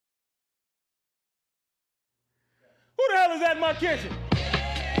Who the hell is that in my kitchen?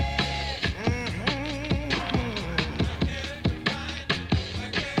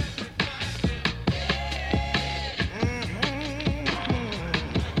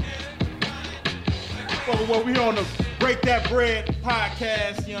 Well, we on the Break That Bread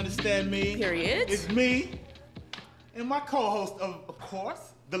podcast, you understand me? Period. It's me and my co-host, of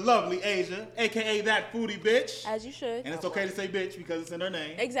course, the lovely Asia, a.k.a. that foodie bitch. As you should. And it's okay to say bitch because it's in her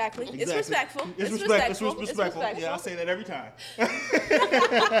name. Exactly. It's respectful. It's respectful. Yeah, I say that every time.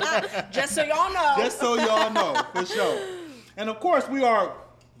 Just so y'all know. Just so y'all know, for sure. And of course, we are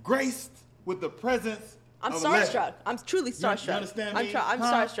graced with the presence I'm of starstruck. I'm truly starstruck. You understand me? I'm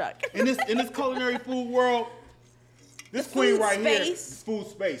starstruck. In this culinary food world, this queen right here, space. Food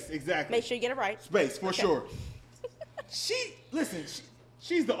space, exactly. Make sure you get it right. Space, for sure.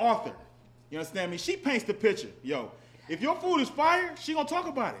 She's the author. You understand me? She paints the picture. Yo, if your food is fire, she gonna talk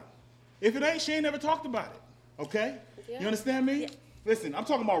about it. If it ain't, she ain't never talked about it. Okay? Yeah. You understand me? Yeah. Listen, I'm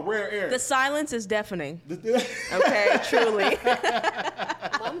talking about rare air. The silence is deafening. Okay, truly.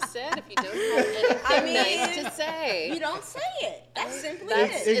 Mom said if you don't have anything nice to say. You don't say it. That's simply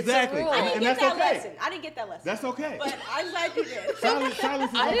That's it. Exactly. It's a rule. I didn't And get that's that okay. lesson. I didn't get that lesson. That's okay. But I'm glad you did. Silence is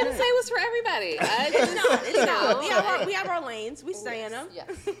okay. I didn't say it was for everybody. It's not. We have our lanes. We stay in them. Yes.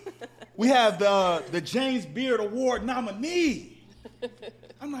 We have the James Beard Award nominee.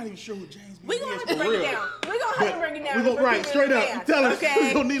 I'm not even sure who James Beard We're going is to have to for break real. it down. We're going to have to break it down. We go right, straight up. Tell us. Okay?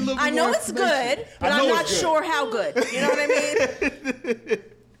 We gonna need a little bit I know more it's information. good, but I'm not sure how good. You know what I mean?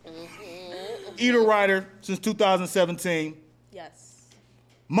 Eater writer since 2017. Yes.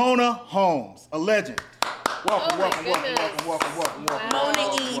 Mona Holmes, a legend. Welcome.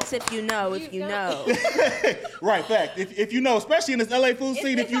 Mona eats if you know, if you know. Right, fact. If you know, especially in this LA food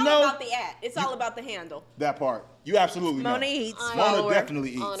scene, if It's you all know about the at. It's all about the handle. that part, you absolutely know. Mona eats. Mona follower.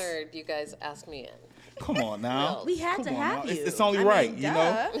 definitely eats. Honored you guys asked me in. Come on now. We had Come to on have now. you. It's only I right, mean, you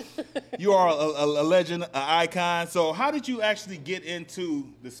know. You are a legend, an icon. So how did you actually get into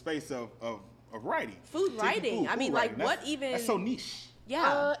the space of writing? Food writing. I mean, like, writing. what even? That's so niche.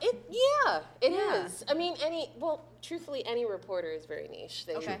 Yeah. It Yeah. is. I mean, truthfully, any reporter is very niche.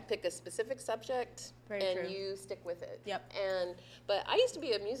 They Okay. pick a specific subject Very and true. you stick with it. Yep. But I used to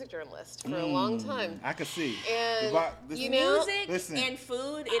be a music journalist for a long time. I can see. And This- Music Listen. and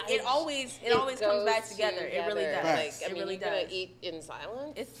food, it always comes back together. It really does. Facts. Like, I mean, really you're gonna does. eat in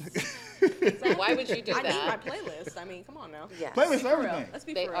silence. Exactly. Why would you do I that? need my playlist. I mean, come on now. Yes. Playlist For real. everything. Let's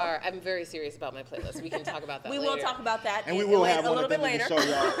be They for real. are. I'm very serious about my playlist. We can talk about that We later. will talk about that And we will have a one little of bit them in later. the show, y'all.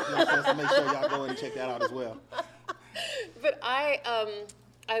 You know what I'm saying? So make sure y'all go and check that out as well. But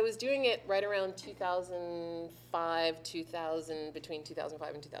I was doing it right around 2005, 2000, between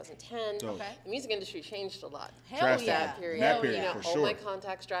 2005 and 2010. Dope. Okay. The music industry changed a lot. Hell Drastic. yeah. That period. That period, you know, for all sure. my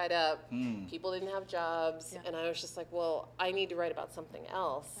contacts dried up. People didn't have jobs, Yeah. and I was just like, well, I need to write about something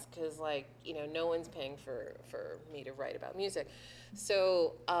else because, like, you know, no one's paying for me to write about music.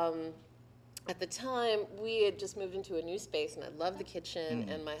 So. At the time, we had just moved into a new space, and I loved the kitchen.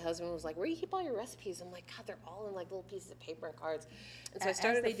 And my husband was like, "Where do you keep all your recipes?" I'm like, "God, they're all in like little pieces of paper and cards." And so I As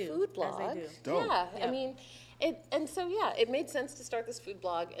started they a do. food As blog. they do. Dope. Yeah, Yep. I mean, it made sense to start this food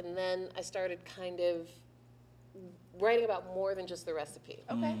blog, and then I started kind of writing about more than just the recipe.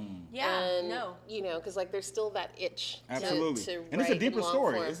 Okay. Yeah. And, No. you know, because like there's still that itch. Absolutely. To And it's a write deeper in long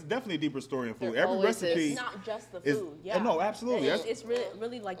story. form. It's definitely a deeper story in food. There Every always recipe is. It's not just the is. food. Yeah. No, absolutely. It's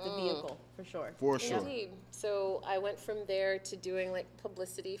really like the vehicle for sure. For sure. Indeed. So I went from there to doing like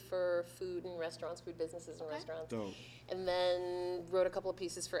publicity for food and restaurants, food businesses and restaurants. Dope. And then wrote a couple of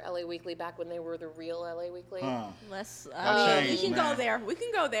pieces for LA Weekly back when they were the real LA Weekly. Let's. Y'all we changed, can man. go there. We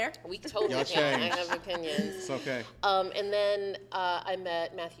can go there. We totally Y'all can. I changed. have opinions. It's okay. And then I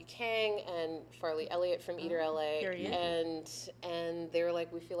met Matthew Kang and Farley Elliott from Eater LA, Period. and they were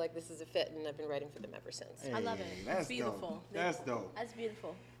like, we feel like this is a fit, and I've been writing for them ever since. I love it. That's It's beautiful. dope. That's dope. That's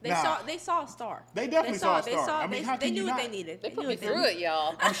beautiful. They Nah. saw a star. They definitely saw a star. I mean, how they can knew you what not? they needed. They put knew me what through it,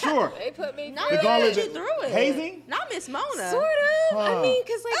 y'all. I'm sure. They put me Not through the gauntlet it. put you through it. hazing? Not Miss Mona. Sort of. Huh. I mean,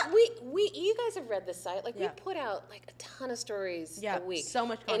 because like we you guys have read the site. Like Yeah. we put out like a ton of stories Yeah, a week. so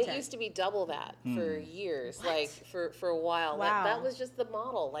much And it content. used to be double that for years, like for a while. Wow. That was just the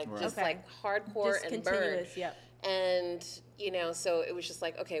model, like just Okay. like hardcore Just and burn. continuous. Yep. And, you know, so it was just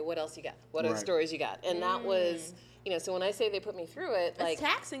like, okay, what else you got? What other Right. stories you got? And that was, you know, so when I say they put me through it, like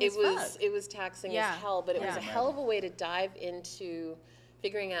taxing it as was fuck. it was taxing Yeah. as hell, but it was Yeah. a hell of a way to dive into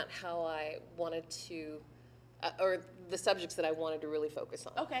figuring out how I wanted to or the subjects that I wanted to really focus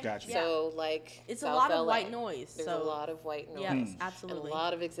on. Okay. Gotcha. Yeah. So like It's South a lot LA, of white noise. There's so a lot of white noise. Yes, absolutely. And a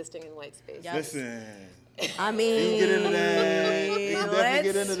lot of existing in white space. Yeah. Listen. I mean, You can get into that. You can definitely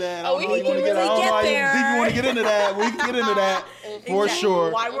get into that. Oh, we can wanna really I don't know how get you think you want to get into that. We can get into that for exactly.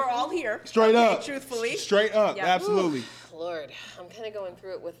 sure. Why we're all here. Straight okay, up. Truthfully. Straight up. Yeah. Absolutely. Lord, I'm kind of going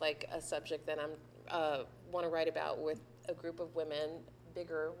through it with like a subject that I'm want to write about with a group of women,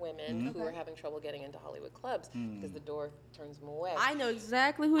 bigger women who are having trouble getting into Hollywood clubs because the door turns them away. I know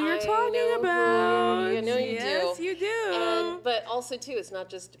exactly who you're I talking know about. I know you yes, do. you do. But also too, it's not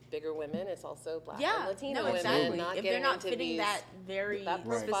just bigger women; it's also Black and Latino women exactly. not If getting they're not into fitting these, that very that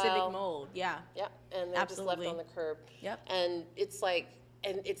specific profile. mold, yeah. Yep, and they're Absolutely. just left on the curb. Yep. And it's like,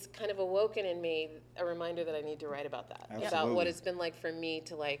 and it's kind of awoken in me a reminder that I need to write about that, about Absolutely. what it's been like for me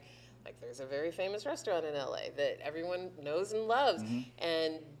to like there's a very famous restaurant in LA that everyone knows and loves.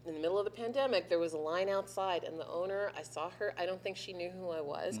 And in the middle of the pandemic, there was a line outside, and the owner, I saw her. I don't think she knew who I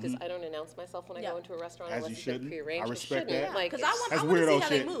was because I don't announce myself when I go into a restaurant As unless you it's been shouldn't. prearranged. I respect shouldn't. that. Like, Because I That's want to see weirdo how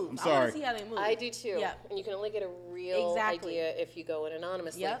shit. they move. I'm I sorry. want to see how they move. I do too. Yeah. And you can only get a real Exactly. idea if you go in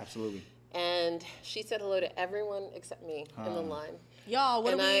anonymously. Yep. Absolutely. And she said hello to everyone except me in the line. Y'all,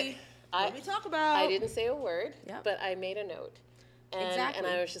 what And do we talk about? I didn't say a word, Yep. but I made a note. And, Exactly. and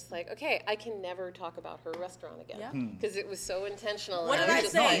I was just like, okay, I can never talk about her restaurant again. Yep. Because it was so intentional. What and did was I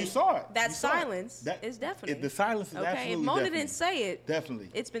just say? No, like, you saw it. That You saw it. silence That- is definitely. The silence is okay, absolutely if Mona definitely. didn't say it, Definitely.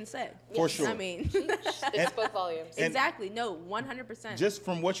 it's been said. For sure. I mean, It spoke volumes. And- exactly. No, 100%. Just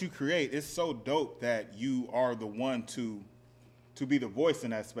from what you create, it's so dope that you are the one to be the voice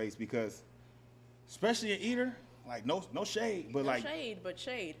in that space because, especially an eater, like no shade, but no like shade, but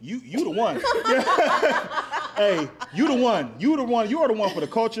shade. you the one. Hey, you the one. You are the one for the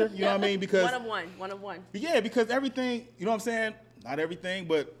culture. You know what I mean? Because One of one. yeah, because everything, you know what I'm saying? Not everything,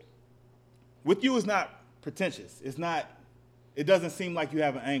 but with you, it's not pretentious. It's not. It doesn't seem like you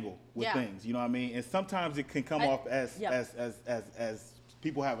have an angle with Yeah. things. You know what I mean? And sometimes it can come off as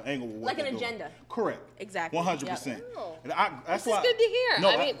people have an angle with what Like an they're doing. agenda. Correct. Exactly. 100%. Yep. Oh. And that's This is why, good to hear. No,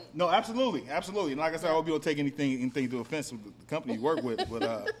 I mean- no, absolutely. And like I said, I hope you don't take anything to offense with the company you work with,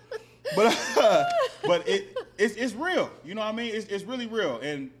 but it's real. You know what I mean? It's really real,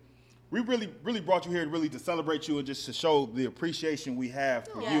 and we really brought you here to celebrate you and just to show the appreciation we have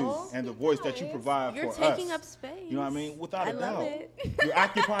for Yes. you and the voice that you Nice. provide You're for us. taking up space. You know what I mean? Without I a love doubt, it. you're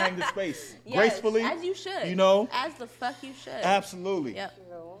occupying the space Yes, gracefully, as you should. You know, as the fuck you should. absolutely. Yep. You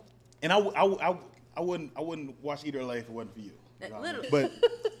know? And I wouldn't watch Eater LA if it wasn't for you. You know what I mean? Literally.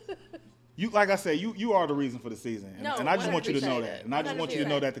 But you, like I said, you are the reason for the season, No, and I just want you to 100%. know that, and I just want you to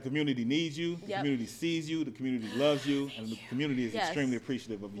know 100%. that the community needs you, the Yep. community sees you, the community loves you, and the community is Yes. extremely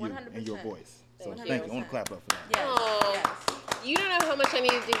appreciative of you and your 100%. voice. So Thank thank you. you. I want to clap up for that. Yes. Oh. Yes. You don't know how much I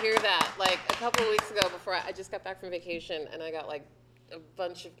needed to hear that. Like a couple of weeks ago, before I just got back from vacation, and I got like a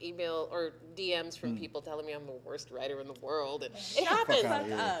bunch of email or DMs from people telling me I'm the worst writer in the world, and it happens. outta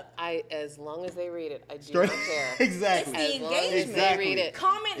here. Up. As long as they read it, I do Straight- not care. exactly. It's the As long as engagement. they read it.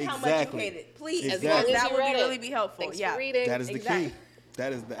 Comment how much Exactly. you hate it, please. As Because long as that you would read it. really be helpful. Thanks yeah. for reading. That is the Exactly. key.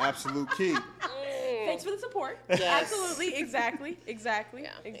 That is the absolute key. Thanks for the support. Yes. Absolutely. Exactly. Yeah,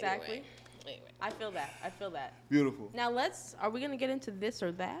 Exactly. Anyway. I feel that. Beautiful. Now are we going to get into this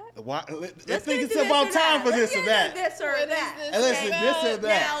or that? Why, I Let's think get it's into about this or time that. for Let's this get or into that. This or What is that. this? And listen, this or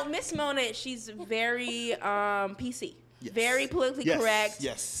that. Now, Miss Mona, she's very PC. Yes. Very politically Yes, correct.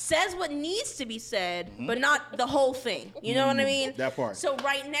 yes. Says what needs to be said, but not the whole thing. You know what I mean? That part. So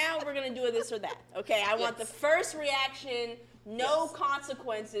right now we're gonna do a this or that. Okay. I want the first reaction, no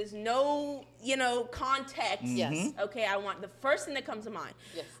consequences, no context. Yes. Okay. I want the first thing that comes to mind.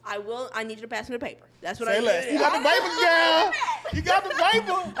 Yes. I need you to pass me the paper. That's what Say I less. need. You got the paper, girl. You got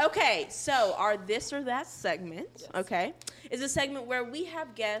the paper. Okay, so our this or that segment, okay, is a segment where we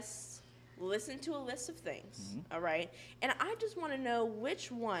have guests listen to a list of things, all right? And I just want to know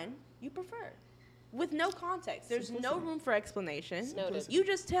which one you prefer with no context. There's no room for explanation. Noted. You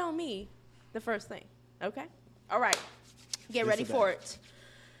just tell me the first thing, okay? All right, get This ready or for that. it.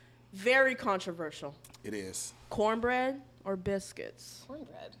 Very controversial. It is. Cornbread or biscuits?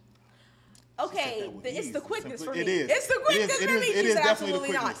 Cornbread. Okay, that with it's ease. the quickness for It me. is. It's the It is. quickness It for is. me. It She is said definitely the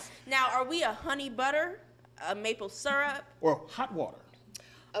absolutely not. quickness. Now, are we a honey butter, a maple syrup? Or hot water.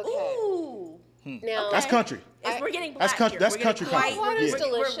 Okay. Ooh. Now That's country. We're getting That's black country- here. that's We're getting country quite- country. Hot water's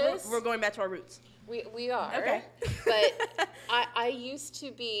we're- we're- delicious. We're going back to our roots. we are. Okay. But I used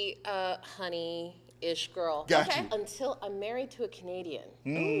to be a honey-ish girl. Got Okay. you. Until I'm married to a Canadian.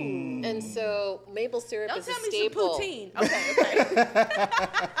 Mm. And so maple syrup Don't is a tell me some staple. poutine.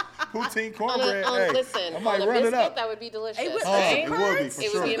 Okay. Poutine cornbread. Hey, listen, I might on a run it biscuit, up. that would be delicious. It would, right? it would be, for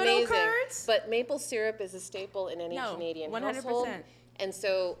It sure. would be Good old amazing. curds. But maple syrup is a staple in any No, Canadian 100%. household. And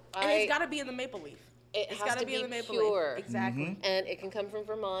so And it's got to be in the maple leaf. It It's has got to be in the be maple pure. leaf. Exactly. And it can come from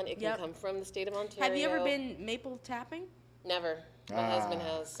Vermont. It can Yep. come from the state of Ontario. Have you ever been maple tapping? Never. My husband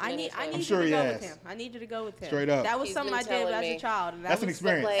has. I many need times. you sure to he go has. with him. I need you to go with him. Straight up. That was He's something been I did telling as me. a child. And That's an was-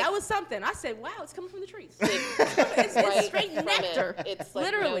 experience. Like- That was something. I said, "Wow, it's coming from the trees." It's It's straight from nectar. It. It's like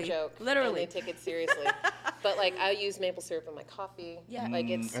Literally. no joke. Literally. And they take it seriously. But like I use maple syrup in my coffee. Yeah. Like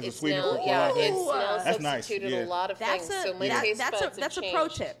it's As a it's sweetener now for yeah coffee. it's now That's nice, substituted yeah. a lot of That's things. a So my taste that's buds a have pro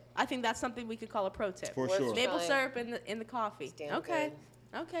changed. tip. I think that's something we could call a pro tip. For Worth sure. Maple trying. syrup in the coffee. damn Okay.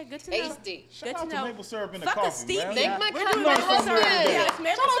 Okay, good to know. Tasty. Shout Good out to to know. maple syrup in the Fuck the coffee, man. stevia. Thank my We're doing husband. maple syrup. Yeah. Yes,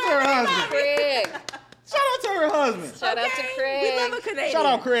 maple Shout out to syrup. her husband. Craig. Shout out to her husband. Shout out to Okay? Craig. We love a Canadian. Shout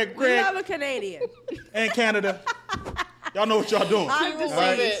out Craig. We Craig love a Canadian. and Canada. Y'all know what y'all doing. I'm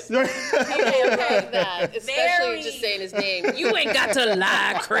Love deceased. it. Okay, I'm proud of that. Especially Very- just saying his name. You ain't got to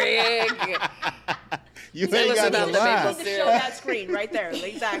lie, Craig. You Tell ain't us got about to the lie. maple To show that screen right there.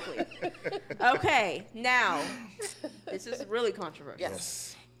 Exactly. Okay, now this is really controversial.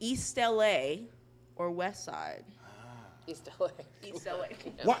 Yes. East LA or West Side? East LA. East LA.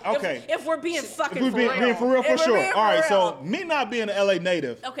 What? Okay. If we're being fucking If we're being for real, for If we're sure. being All right. for So real. me not being an LA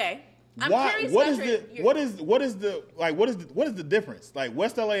native, Okay. I'm why? curious What about is your- the your- what is the difference? Like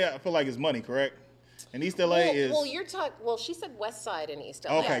West LA, I feel like is money, correct? And East LA is Well, you're talking. Well, she said West Side and East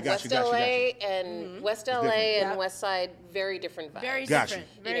LA. Okay, got West you, got you, got LA you. and West LA different. and Yep. West Side, very different vibes. Very Gotcha.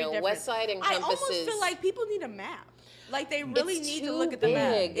 different. Very You know, different. West Side I almost encompasses- feel like people need a map. Like they really It's need to too look at the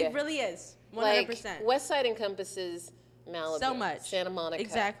map. big. It really is. 100%. Like West Side encompasses Malibu, So much. Santa Monica,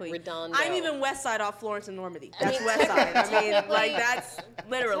 Exactly. Redondo. I'm even West Side off Florence and Normandy. That's mean, West Side. I mean, technically- like that's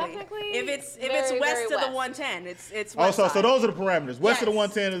literally. technically If it's very, west very of the west. 110, it's Oh, West so Side. those are the parameters. West of the Yes.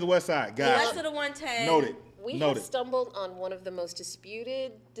 110 is the West Side. Got West it. of the 110. Noted. We have Noted. stumbled on one of the most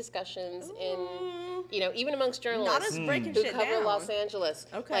disputed discussions in, Ooh. even amongst Not journalists us breaking who shit cover down. Los Angeles.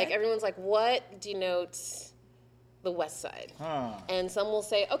 Okay. Like everyone's like, what denotes the West Side? Huh. And some will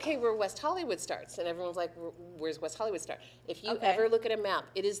say, okay, where West Hollywood starts. And everyone's like, where's West Hollywood start? If you Okay. ever look at a map,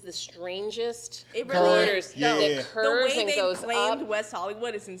 it is the strangest It really corridors is. Yeah, that yeah. The curves way and they goes claimed up. West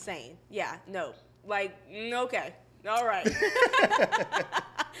Hollywood is insane. Yeah, no. Like, okay. All right.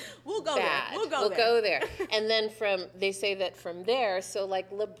 We'll go Bad. there. We'll We'll there. go there. And then they say that from there, so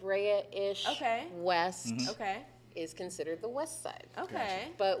like La Brea-ish Okay. west Okay. is considered the West Side. Okay.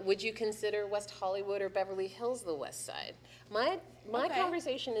 But would you consider West Hollywood or Beverly Hills the West Side? My Okay.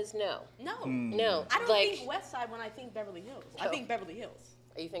 conversation is no. No. No. I don't like, think West Side when I think Beverly Hills. I Oh. think Beverly Hills.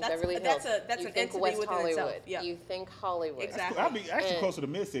 you think that's- Beverly that's Hills. that's you an think entity West within Hollywood. itself. Yeah. You think Hollywood. Exactly. I'd be actually And- closer to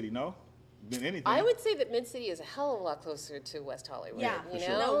Mid City, no? Than anything. I would say that Mid-City is a hell of a lot closer to West Hollywood. Yeah. You For know?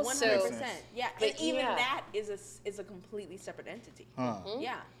 sure. No, Makes 100%. sense. Yeah. But And even yeah. that is a completely separate entity. Huh.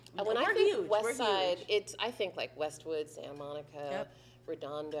 Yeah. And when I We're think huge. West We're Side, huge. I think like Westwood, Santa Monica, Yep.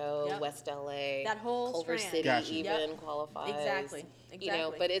 Redondo, Yep. West LA, That whole Culver strand. City Gotcha. even Yep. qualifies. Exactly. You know,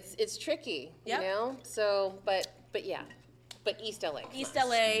 Exactly. but it's tricky. Yep. You know, so but yeah, but East LA. East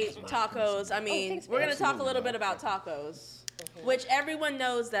LA tacos. I mean, thanks, we're gonna babe. talk a little Absolutely. bit about tacos, which everyone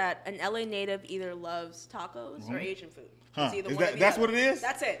knows that an LA native either loves tacos or Asian food. Huh. It's either Is one or that, the that's other. what it is?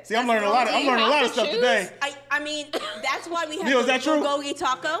 That's it. See, I'm That's learning a the lot of only- I'm learning a lot of have to stuff today. I mean, that's why we have Neil, is the that true? bulgogi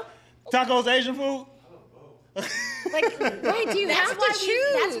taco. Tacos, Asian food? Like, why do you That's have why to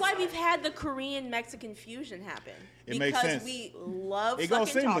choose? that's why we've had the Korean Mexican fusion happen. It makes because sense. we love It goes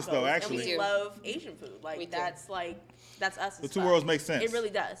fucking seamless, tacos, though, and actually. we We do. love Asian food. We Like do. that's us. The as two fuck. worlds make sense. It really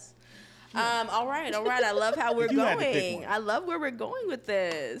does. All right. I love how we're If you had to pick going. one. I love where we're going with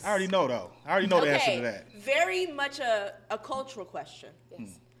this. I already know, though. I already know the answer to that. Very much a cultural question.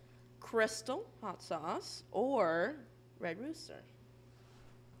 Yes. Crystal hot sauce or Red Rooster?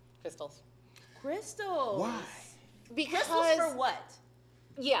 Crystals. Crystals. Why? Because Crystals for what?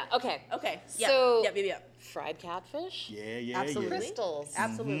 yeah, okay. Okay. So- Yep. Fried catfish, Yeah, Absolutely. yeah. crystals,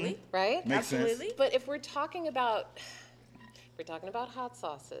 Absolutely. right? Makes sense. Absolutely. But if we're talking about hot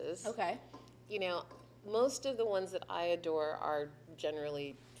sauces, Okay. you know, most of the ones that I adore are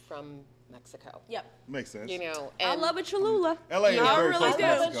generally from Mexico. Yep. Makes sense. You know, I and love a Cholula. LA is I very really close do. to I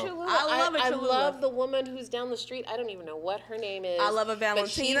love a Mexico. Cholula. I love a I Cholula. love the woman who's down the street. I don't even know what her name is. I love a But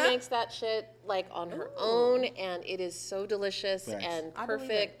she Valentina. makes that shit like on her Ooh. own, and it is so delicious Thanks. and I believe it.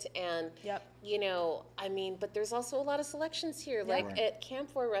 perfect. And Yep. you know, I mean, but there's also a lot of selections here. Like Right. at Camp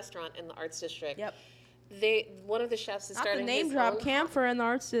 4 Restaurant in the Arts District. Yep. One of the chefs is Not the starting name his drop own Camphor in the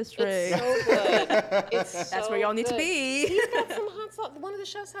Arts District. It's so good. It's That's so where y'all need to good. be. He's got some hot sauce. One of the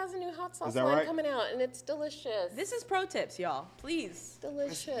chefs has a new hot sauce that line right? coming out, and it's delicious. This is pro tips, y'all. Please.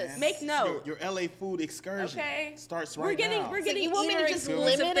 delicious. Make note. Your LA food excursion Okay. starts We're right getting now. we're So getting you want me to eater just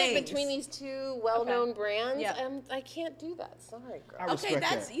exclusive limit it things. between these two well-known brands? Yep. I can't do that. Sorry, girl. I respect Okay,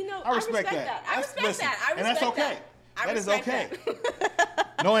 that's that. I respect that. I respect listen, that. I and that's respect okay. that. I That is respect okay. that.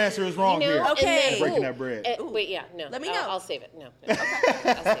 No answer is wrong here. and Okay. Breaking that bread. Wait, yeah, no. Let me know. I'll save it. No.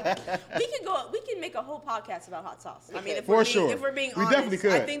 I'll save it. We can make a whole podcast about hot sauce. I mean, if For we're being, sure. if we're being We honest, definitely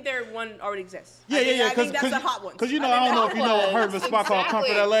could. I think there one already exists. Yeah, I think that's a hot one. Because I think don't know that's if you hot know, heard of a spot called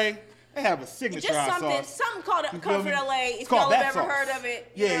Exactly. Comfort LA. They have a signature Just hot something, sauce. something called You feel Comfort me? LA. It's If called y'all have that ever sauce. heard of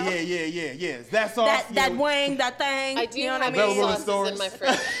it, you Yeah, know? yeah. That sauce. That yeah. wang, that thing. I do you know what have I mean? Available in sauces stores. in my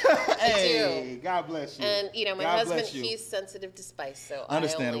fridge. I Hey, do. God bless you. And my God husband, bless you. he's sensitive to spice, so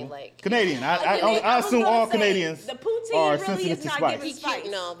Understandable. I only like Canadian. I I was assume gonna all say, Canadians the poutine are really sensitive is to not spice. giving He's cute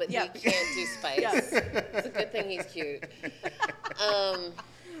and all, but Yeah. he can't do spice. Yeah. It's a good thing he's cute.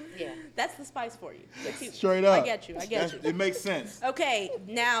 Yeah. That's the spice for you. The cute. Straight up. I get you. It makes sense. Okay,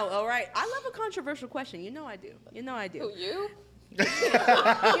 now, all right. I love a controversial question. You know I do. You know I do. Who, you? You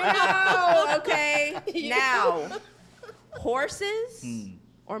know, okay. Now, horses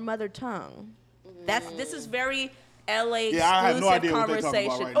or mother tongue? This is very LA exclusive Yeah, I have no idea what they're conversation.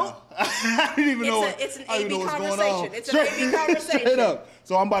 talking about right now. I didn't even know. It's an I didn't AB know what's going conversation. on. It's an AB conversation. Straight up.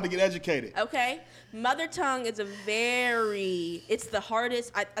 So I'm about to get educated. Okay. Mother tongue is it's the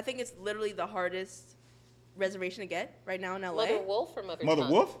hardest. I think it's literally the hardest reservation to get right now in LA. Mother Wolf or Mother Mother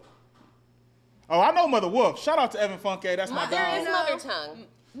Tongue? Wolf? Oh, I know Mother Wolf. Shout out to Evan Funke. That's my There is dog. Mother Tongue.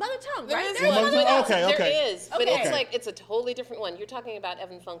 Mother tongue, There right? is There's one. Mother No, Tongue? no, Okay, okay. There is, but Okay. it's like it's a totally different one. You're talking about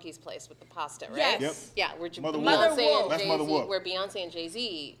Evan Funky's place with the pasta, right? Yes. Yep. Yeah, where Mother Beyonce Wolf. and That's Mother Jay-Z, Wolf. where Beyonce and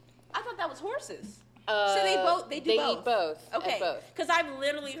Jay-Z. I thought that was horses. So they do They both. eat both. Okay. At both. Because I've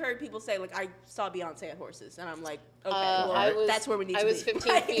literally heard people say, like, I saw Beyonce at horses, and I'm like, okay, well, I was, that's where we need to I be. was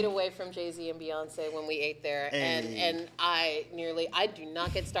 15 feet away from Jay-Z and Beyonce when we ate there, Hey. and I do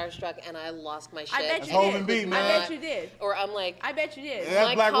not get starstruck, and I lost my shit. I bet That's you Holmes did. and B, I man. bet you did. Or I'm like, I bet you did. Yeah, that's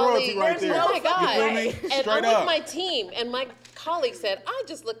my black royalty colleague- right there's there. no oh my God. You feel me? And Straight I'm up. with my team, and my colleague said, I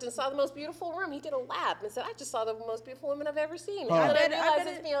just looked and saw the most beautiful room. He did a lap and said, I just saw the most beautiful women I've ever seen. Huh. And I then I bet realized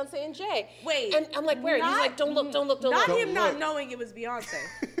it- it's Beyonce and Jay. Wait. And I'm like, where? And he's like, don't look. Not look. him not Look. knowing it was Beyonce.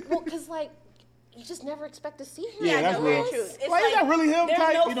 Well, because, like, you just never expect to see her. Yeah, that's no, real. very true. It's Why is that really him There's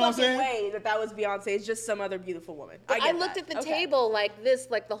type? no You know what I'm fucking saying? way that was Beyonce. It's just some other beautiful woman. I I get looked that. at the Okay. table like this,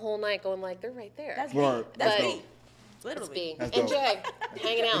 like the whole night, going like, they're right there. That's Word. me. That's But- me. It's Literally. B. That's And dope. Jay,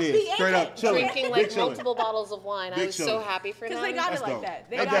 hanging out. It is. Straight up. Chilling. Drinking Big like chilling. multiple bottles of wine. Big I was so chilling. happy for them. Because they got That's it like dope. that.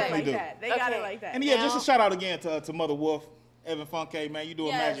 They They got it definitely like do. that. They got it Okay. like that. And yeah, just a Now- shout out again to Mother Wolf, Evan Funke, man. You doing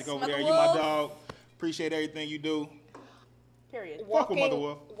Yes, magic over Mother there. You Wolf. my dog. Appreciate everything you do. Period. Fuck with Mother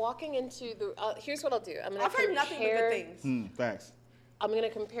Wolf. Walking into the, here's what I'll do. I'm gonna I've heard nothing but compare- good things. Facts. I'm gonna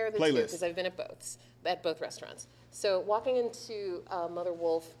compare the two Playlist. because I've been at both restaurants. So walking into Mother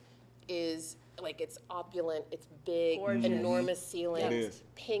Wolf is like it's opulent, it's big, Gorgeous. enormous ceilings, It is.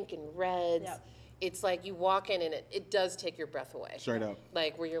 pink and reds. Yep. It's like you walk in and it does take your breath away. Straight up.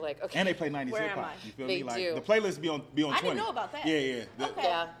 Like where you're like, okay. And they play 90s Where hip am hop. I? You feel They me? Like do. the playlist be on 20. I didn't know about that. Yeah, yeah. Okay.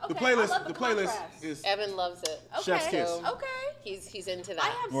 Yeah. The Okay, I playlist love the the playlist contrast. is Evan loves it. Chef's Okay. kiss. Okay. He's into that. I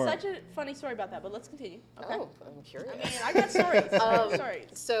have Word. such a funny story about that, but let's continue. Okay. Oh, I'm curious. I mean, I got stories. Stories.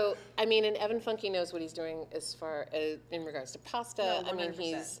 So, I mean, and Evan Funky knows what he's doing as far as in regards to pasta. No, I mean,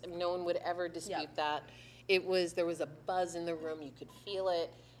 100%. no one would ever dispute Yep. that. There was a buzz in the room. You could feel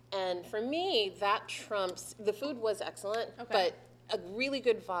it. And for me, that trumps, the food was excellent, Okay. but a really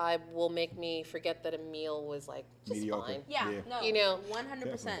good vibe will make me forget that a meal was like just Mediocre. fine. Yeah, Yeah. no, You know,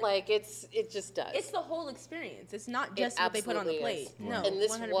 100%. Like it just does. It's the whole experience. It's not It just what they put on the absolutely plate. is. No, And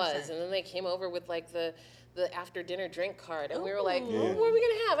this 100%. was, and then they came over with like the after dinner drink card, and we were like, Ooh. well, what are we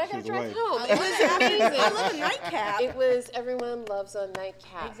gonna have? I gotta She's drive away. home. I It love was that. amazing. I love a nightcap. It was everyone loves a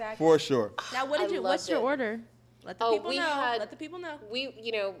nightcap. Exactly. for sure. Now, what did I you? What's loved your it. order? Let the Oh, people we know. had- Let the people know.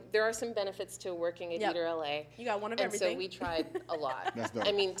 There are some benefits to working at Yep. Eater LA. You got one of and everything. so we tried a lot. That's dope.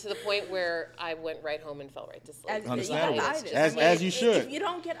 I mean, to the point where I went right home and fell right to sleep. As, Understandable. you got It's itis. just As like- you should. If you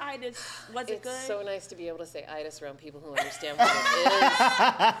don't get itis, was it It's good? so nice to be able to say itis around people who understand what it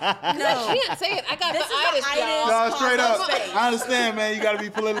is. no. I can't say it. I got This the is the itis, itis. y'all. No, straight up. Pause on space. I understand, man. You got to be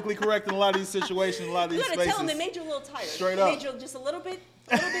politically correct in a lot of these situations, a lot of You these gotta spaces. tell them they made you a little tired. Straight They up. made you just a little bit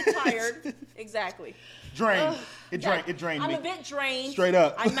tired. Exactly. Drained. Yeah. It drained I'm me. a bit drained. Straight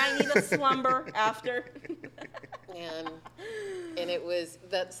up. I might need a slumber after. And it was,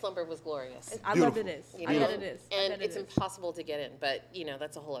 that slumber was glorious. I Beautiful. bet it is. You I know? bet it is. I And bet it it's is. impossible to get in, but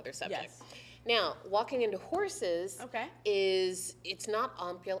that's a whole other subject. Yes. Now, walking into horses Okay. it's not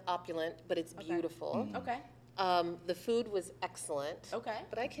opulent, but it's Okay. beautiful. Okay. The food was excellent. Okay.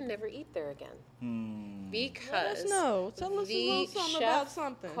 But I can never eat there again. Because Let us know. Tell us a the little something chef about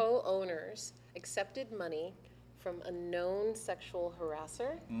something. co-owners accepted money from a known sexual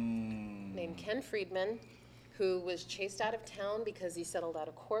harasser named Ken Friedman, who was chased out of town because he settled out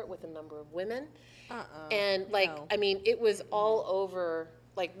of court with a number of women. And No. I mean, it was all over.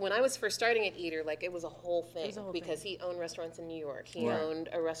 Like when I was first starting at Eater, like it was a whole thing was a whole because thing. he owned restaurants in New York. He Right. owned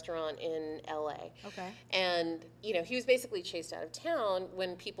a restaurant in LA. Okay. And, you know, he was basically chased out of town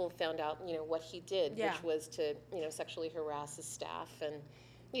when people found out, you know, what he did, Yeah. which was to, you know, sexually harass his staff. And,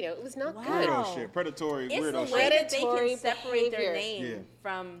 you know, it was not Wow. good. Weirdo shit. Predatory It's weirdo the way shit. that they Predatory can separate their behavior. name Yeah.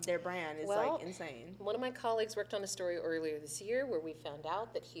 from their brand is Well, like insane. One of my colleagues worked on a story earlier this year where we found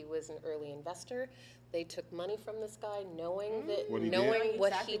out that he was an early investor. They took money from this guy knowing that, What he did? knowing Knowing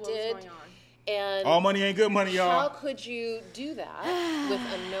what exactly he what was did. going on. And All money ain't good money, how y'all. could you do that with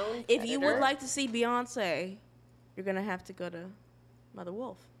a known If you would predator? like to see Beyonce, you're gonna have to go to Mother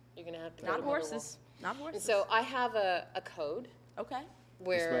Wolf. You're going to have to go Not to Mother horses. Wolf. Not horses. And so I have a code okay.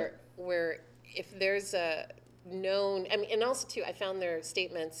 where if there's a known, I mean, and also too, I found their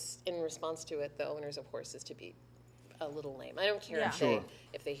statements in response to it, the owners of horses, to be a little lame. I don't care Yeah. if Sure.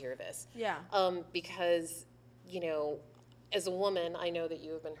 if they hear this, Yeah. because you know, as a woman, I know that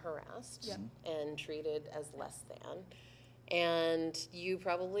you have been harassed Yeah. and treated as less than. And you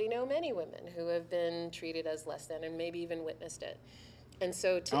probably know many women who have been treated as less than and maybe even witnessed it. And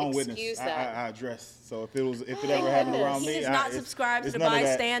so to I don't excuse witness. that, I address. So if it ever happened around He me, does I- not it's- subscribe to it's the none of by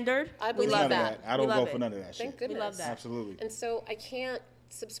that. standard. I We believe None love of that. that. I don't We go love for it. none of that thank shit. goodness. love that. Absolutely. And so I can't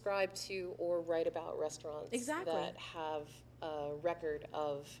subscribe to or write about restaurants Exactly. that have a record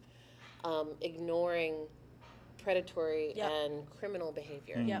of ignoring predatory Yep. and criminal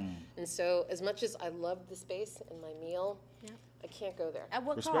behavior. Yep. And so as much as I love the space and my meal, Yep. I can't go there. At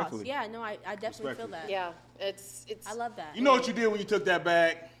what cost? Respectfully. Yeah, no, I definitely feel Respectfully. that. Yeah, it's I love that. You know what you did when you took that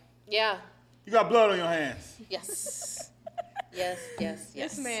bag? yeah, You got blood on your hands. yes, yes, yes, yes.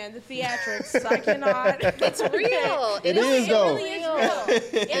 Yes, man, the theatrics. I cannot. It's real. It really- is, though. It really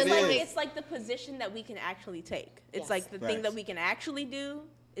is real. And like, It's like the position that we can actually take. It's Yes. like the thing Facts. that we can actually do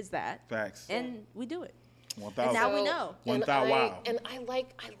is that, Facts. and we do it. 1,000. And now we know. And 1,000. Wow. And I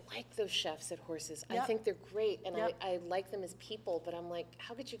like those chefs at Horses. I Yep. think they're great, and Yep. I like them as people. But I'm like,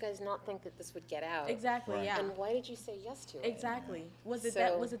 how could you guys not think that this would get out? Exactly. Right. Yeah. And why did you say yes to it? Exactly. Was it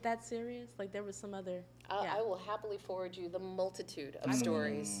So- that serious? Like there was some other. Yeah. I will happily forward you the multitude of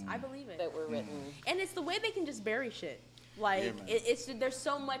stories I believe it. that were written. And it's the way they can just bury shit. Like Yeah, man. it's there's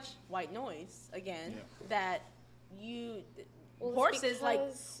so much white noise again Yeah. that you Well, it's horses like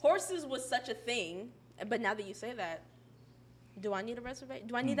because- horses was such a thing, but now that you say that, do I need a reservation?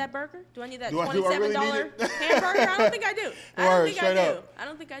 Do I need that burger? Do I need that Do I really $27 need it? hamburger? I don't think I do. I don't Word, think I straight do. up. I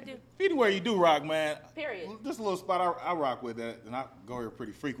don't think I do. Anywhere you do rock, man. Period. Just a little spot I rock with that, and I go here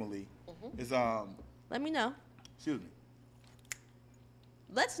pretty frequently. Is Let me know. excuse me.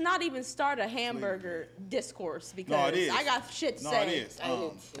 Let's not even start a hamburger discourse because No, it is. I got shit to No, say. it is. I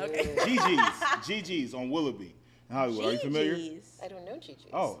do too. Okay. GG's on Willoughby in Hollywood. Are you familiar? GG's. I don't know Gigi's.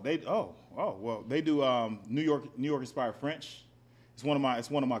 Oh, well, they do New York inspired French. It's one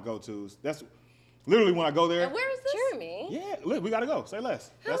of my go-tos. That's literally when I go there. And where is this? Jeremy. Yeah, look, we gotta go. Say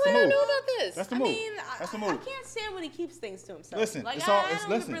less. How That's do the I not move. know about this? That's the I move. mean, That's the I move. can't stand when he keeps things to himself. Listen, like, it's all. I It's don't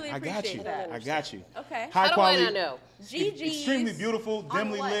listen. really I got appreciate you. that. I got you. Okay. High How quality. do I not know? GG's. Extremely beautiful, On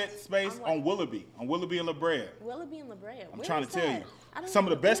dimly what? lit space On what? on Willoughby and La Brea. Willoughby and La Brea. I'm Where trying is to tell that? you, I don't some of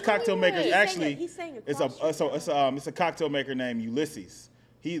the know. best cocktail makers He's saying actually. it- he's saying it It's across the it's a cocktail maker named Ulysses.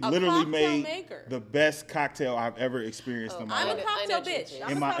 He A literally cocktail made maker? the best cocktail I've ever experienced in I'm my a life. cocktail I know bitch. GG's. I'm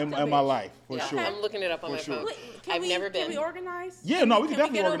In a my cocktail in my bitch. life for Yeah, sure. I'm looking it up on For my sure. phone. Wait, I've never Can we been. organize? Yeah, no, we can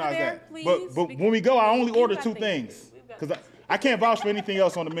Can definitely get over organize there, that. please? But Because when we go, I only we've order got two things to things do. We've got because things I can't vouch for anything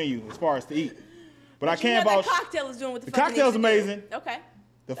else on the menu as far as to eat. But I You know can that vouch cocktail is doing what the the fuck it cocktail's needs to do. amazing. Okay.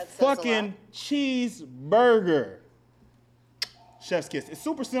 the That says a lot. fucking cheeseburger. Chef's kiss. It's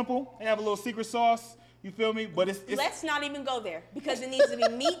super simple. They have a little secret sauce. You feel me? But it's Let's not even go there because it needs to be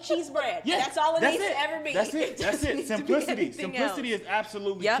meat, cheese, bread. yeah, That's all it that's needs it. to ever be. That's it. That's doesn't it. need to be Simplicity. anything Simplicity else. is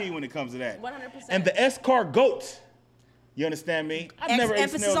absolutely Yep. key when it comes to that. 100%. And the escar goat. You understand me? I've never ate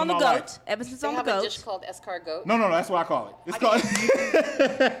Emphasis snails on in the my goat. life. Emphasis They on the have a goat. dish called escargot. No, that's what I call it. It's called.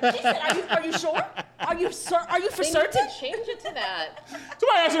 She said, are you sure? Are you for They need certain? to change it to that.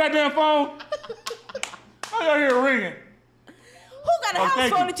 Somebody answer that damn phone. I got here ringing. Who got a Oh, house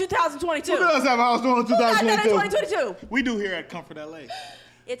thank phone you. in 2022? Who does have a house phone in Who got that in 2022? 2022? We do here at Comfort LA.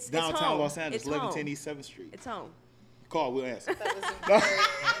 It's Downtown home. Los Angeles, It's home. 1110 East 7th Street. It's home. Call, we'll answer. That was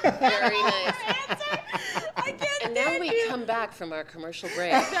a very, very nice. I can't And now stand we you. come back from our commercial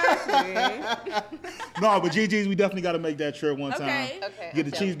break. Exactly. No, but GG's, we definitely got to make that trip one time. Okay. Okay.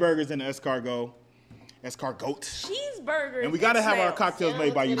 Get the I'm down. cheeseburgers and the escargot. Escargot. Cheeseburgers. And we got to have our snails. cocktails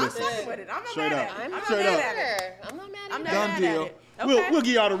made by you I'm this I'm time. fucking with it. I'm not Straight mad up. at it. I'm I'm not Straight not mad up. mad at it. at her. I'm not mad I'm at not her. Done mad deal. at it. Okay. We'll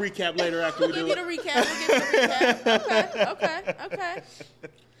give y'all the recap later after we We'll do give you it. the recap. We'll give you the recap. Okay.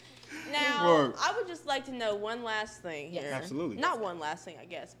 Now, Word. I would just like to know one last thing here. Absolutely. Not one last thing, I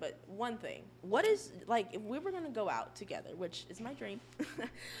guess, but one thing. What is, like, if we were going to go out together, which is my dream,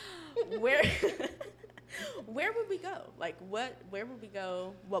 where where would we go? Like, where would we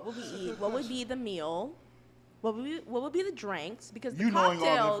go? What would we eat? What would be the meal? What would be the drinks? Because the You knowing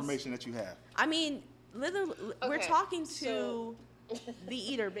cocktails, all the information that you have. I mean, literally, we're Okay, talking to so- the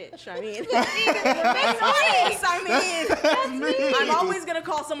eater bitch. I mean, yes, I mean, I'm always gonna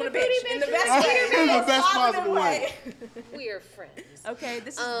call someone a bitch in the best way, In the best positive possible way. We are friends. Okay,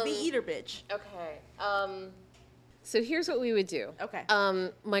 this is the eater bitch. Okay. So here's what we would do. Okay.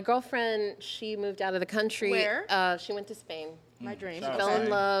 My girlfriend, she moved out of the country. Where? She went to Spain. My dream. Shout out Fell to in Spain.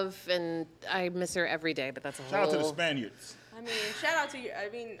 love, and I miss her every day. But that's a Shout whole. out to the Spaniards. I mean, shout out to you. I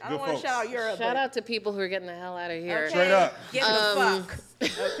mean, I Good don't want to folks. shout out Europe. Shout but, out to people who are getting the hell out of here. Okay, Straight up. Get the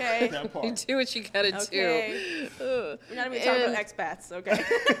fuck. Okay. That You part. do what you gotta Okay. do. We're not even talking about expats. Okay.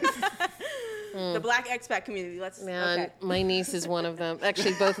 The black expat community. Let's. Man, Okay. my niece is one of them.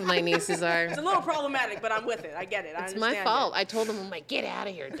 Actually, both of my nieces are. It's a little problematic, but I'm with it. I get it. I It's understand my it. fault. I told them, I'm like, get out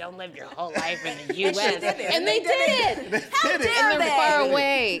of here. Don't live your whole life in the And U.S. she did it. And they did. How Did it. dare And they're they? far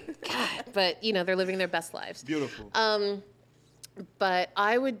away. God, but, you know, they're living their best lives. Beautiful. But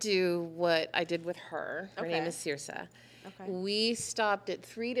I would do what I did with her. Her name Okay. is Cirsa. Okay. We stopped at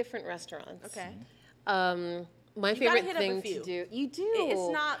 3 different restaurants. Okay. My gotta favorite hit up a thing few. to do. You do.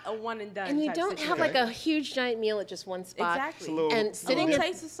 It's not a one and done. And you type don't have like situation. a huge giant meal at just one spot. Exactly. It's a little- And A sitting little at,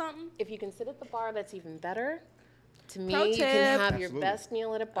 taste of something. if you can sit at the bar, that's even better. To me, Pro you tip. can have your Absolutely. best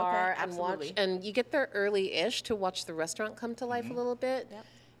meal at a bar and watch, absolutely. and you get there early-ish to watch the restaurant come to life a little bit. Yep.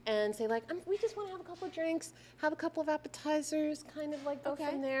 And say like, we just want to have a couple of drinks, have a couple of appetizers, kind of like go Okay.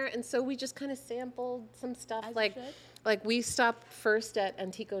 from there. And so we just kind of sampled some stuff. As you Like, should. like we stopped first at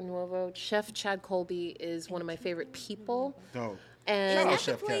Antico Nuevo. Chef Chad Colby is one of my favorite people. Dope. And Shout out Is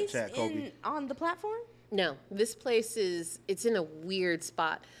that Chef the place Chad Kobe. in, on the platform? no, this place it's in a weird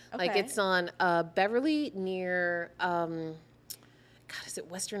spot. Like Okay. it's on Beverly near, God, is it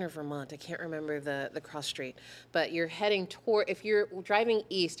Western or Vermont? I can't remember the cross street. But you're heading toward, if you're driving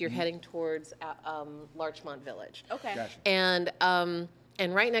east, you're heading towards Larchmont Village. Okay. Gotcha.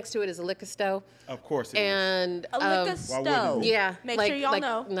 And right next to it is a liquor store. Of course it is. And A liquor Why stove. wouldn't you? yeah, Make like, sure y'all like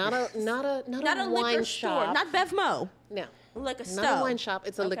know. not a Not a wine liquor shop. store. Not Bevmo. no. Liquor Not a stove. wine shop,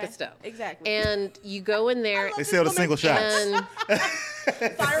 it's a liquor Okay. store. Exactly. And you go in there They sell the woman. single shots.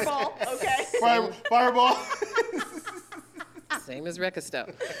 and Fireball. Okay. Fireball. same as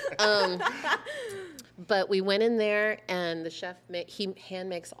Rekisto. But we went in there, and the chef he hand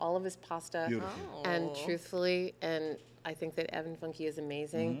makes all of his pasta. Beautiful. And Oh. truthfully, and I think that Evan Funky is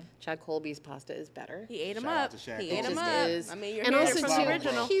amazing. Chad Colby's pasta is better. He ate him Shout out up. to Shaq. He It ate him just up. is. I mean, you're And hearing also it from Flower the Bro.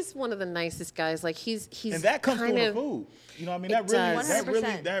 original. he's one of the nicest guys. Like he's And that comes kind through of the food. You know what I mean? It does.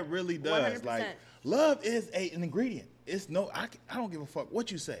 That really does. 100%. Like love is an ingredient. It's no I don't give a fuck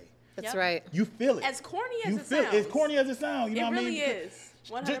what you say. That's Yep. right. You feel it. As corny as you it feel sounds. As corny as it sounds, you know It what I really mean? is.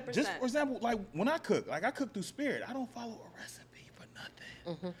 100%. Just for example, like when I cook, like I cook through spirit. I don't follow a recipe for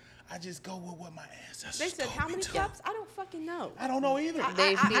nothing. I just go with what my ancestors They said, told how me many to. cups? I don't fucking know. I don't know either.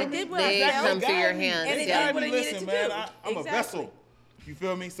 They I did what I they felt. come through your hands. And it yeah. did what it needed Listen, to man, do. I'm a Exactly. vessel. You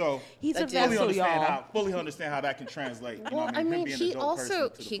feel me? So He's a That fully vessel, understand y'all. how that can translate. You know Well, what I Him mean, being a he dope also person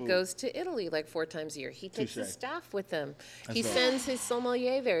to the he food. goes to Italy like 4 times a year. He takes his Touche. staff with him. That's He dope. sends his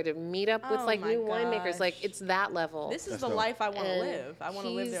sommelier there to meet up with Oh like my new winemakers. gosh. Like it's that level. This is That's the dope. life I want to And live. I want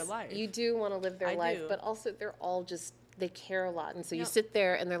to live their he's- life. You do want to live their I life, do. but also they're all just they care a lot, and so you Yep. sit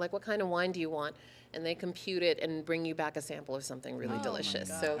there and they're like, "What kind of wine do you want?" And they compute it and bring you back a sample of something really Oh my delicious.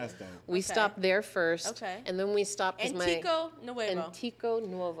 God. So That's dope. we Okay. stopped there first, Okay. and then we stopped because my Antico Nuevo. Antico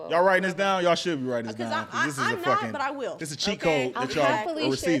Nuevo. Y'all writing this down? Y'all should be writing this Because down. This is I'm a not, fucking. but I will. This is a cheat Okay? code I'll that y'all happily are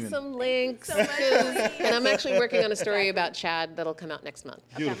share receiving. some links, So much. 'cause- and I'm actually working on a story about Chad that'll come out next month.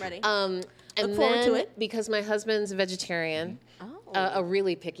 Okay, I'm Beautiful. ready. And Look forward then, to it. because my husband's a vegetarian, Oh. a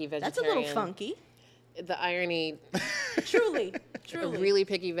really picky vegetarian. That's a little funky. The irony, Truly. a Truly. really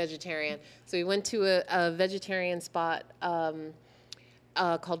picky vegetarian. So we went to a vegetarian spot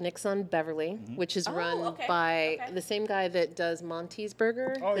called Nick's on Beverly, which is run okay, by okay. the same guy that does Monty's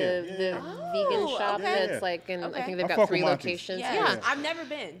Burger, Oh, the yeah, the yeah. vegan Oh, shop okay. that's like in, I Okay. think they've I got fuck 3 with Monty's. locations. Yes. Yeah. I've never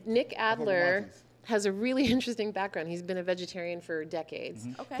been. Nick Adler Monty's. has a really interesting background. He's been a vegetarian for decades.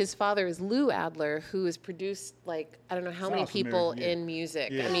 Okay. His father is Lou Adler, who has produced like I don't know how many Sounds people familiar, yeah. in music.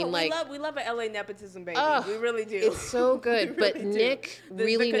 Yeah. I mean, like we love an LA nepotism, baby. Oh, we really do. it's so good. We But really do. Nick The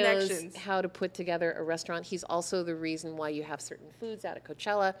really knows connections. how to put together a restaurant. He's also the reason why you have certain foods out at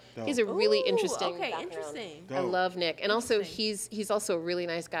Coachella. He's a really Ooh, interesting okay, background. interesting. I Dope. love Nick. And also he's also a really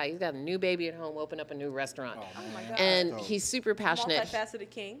nice guy. He's got a new baby at home, opened up a new restaurant. Oh my God. And Dope. he's super passionate.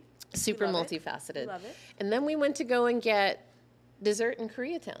 Multifaceted king. Super We love it. multifaceted. Love it. And then we went to go and get dessert in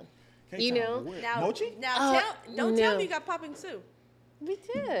Koreatown. You know? Where? Now, Mochi? now don't tell no. me you got popping Sue. We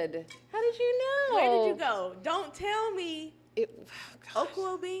did. How did you know? Where did you go? Don't tell me Gosh,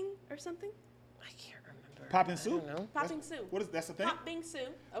 Okuo Bing or something. I can't remember. Popping I soup? don't know. Popping Sue. What is that's the thing? Pop Bing Sue.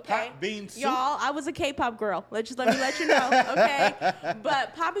 Okay. Pop bean soup? Y'all, I was a K-pop girl. Let me let you know. Okay.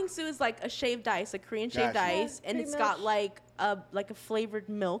 But popping Sue is like a shaved ice, a Korean shaved Gotcha. ice, Yeah, and pretty it's got much. like a flavored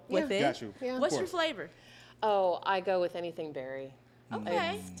milk with Yeah. it. Got you. Yeah. What's Of your course. flavor? Oh, I go with anything berry.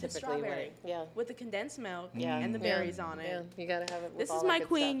 Okay. It's The typically strawberry. Yeah. With the condensed milk Yeah. and the Yeah. berries on it. Yeah, you gotta have it. With This all is that my good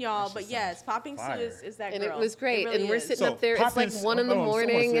queen, stuff. y'all. That But shit yes, sounds popping Sue fire. is that And girl. it was great. really and we're is. sitting So, up there. It's like Poppins- 1 in the hold on, someone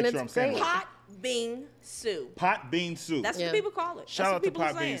morning, make and sure I'm it's saying great. it Pot Bing Sue. Pot bean soup. That's Yeah. what people call it. Shout That's out what to people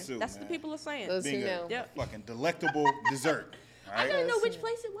are pot bean saying. soup, That's man. what people are saying. Those being who a know. Yep. fucking delectable dessert. All I right? didn't know Those which who-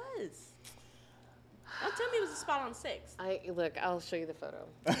 place it was. Don't tell me it was a spot on 6th. Look. I'll show you the photo.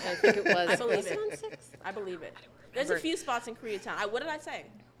 I think it was. I believe was it. on 6th? I believe it. There's a remember. few spots in Koreatown. What did I say?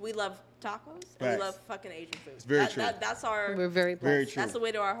 We love tacos and we Facts. love fucking Asian food. It's very true. That's our. We're very blessed. Very true. That's the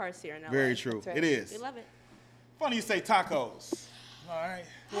way to our hearts here in LA. Very true. right. It is. We love it. Funny you say tacos. All right.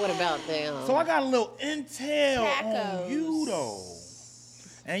 What about them? So I got a little intel Tacos. on you though.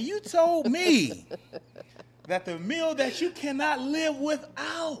 And you told me that the meal that you cannot live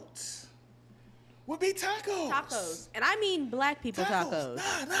without would be tacos. Tacos. And I mean black people tacos.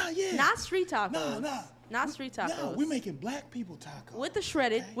 Nah, yeah. Not street tacos. Nah. Not street tacos. No, we're making black people tacos. with the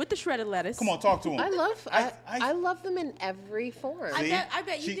shredded lettuce. Come on, talk to him. I love. I- I love them in every form. See? I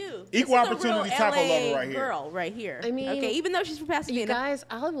bet you She- do. equal This is a opportunity real taco LA lover right here. girl right here. I mean, okay, even though she's from You Pasadena. guys,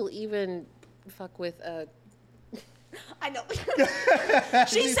 I will even fuck with a. I know.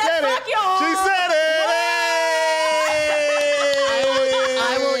 She she said, "Fuck it. y'all." She said it.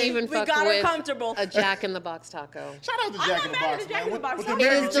 I will even We fuck got her with comfortable. a Jack in the Box taco. Shout out to I'm Jack not in the mad at Box, the Jack man. in the Box With the taco.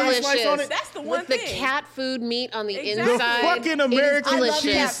 American It is cheese slice on delicious. it. That's the one With the thing. cat food meat on the Exactly. inside. The fucking it is American I love delicious.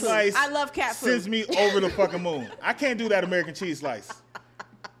 cat cheese food. slice I love cat food. sends me over the fucking moon. I can't do that American cheese slice.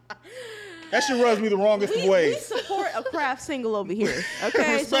 That shit rubs me the wrongest of We ways. support a craft single over here.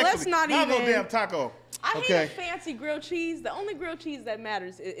 Okay, so let's Respectfully. not no even. damn taco. I hate Okay. a fancy grilled cheese. The only grilled cheese that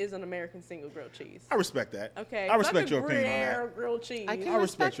matters is an American single grilled chease. I respect that. Okay, I respect fuck a your opinion on Gruyere that. grilled cheese. I can I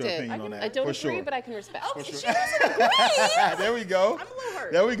respect your it. opinion on that. I don't for agree, sure. but I can respect. Oh, it. she doesn't agree. There we go. I'm a little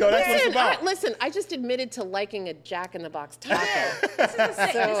hurt. There we go. That's what it's Listen, about. listen, I just admitted to liking a Jack in the Box taco. This is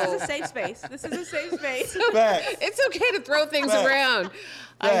a So- safe space. This is a safe space. Facts. It's okay to throw things Facts. around.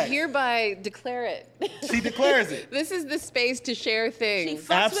 I Facts. hereby declare it. She declares it. This is the space to share She things.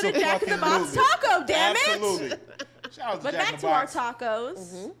 fucks with a Jack in the Box Absolutely. taco, damn it. Absolutely. Shout out to But Jack back in to the our Box.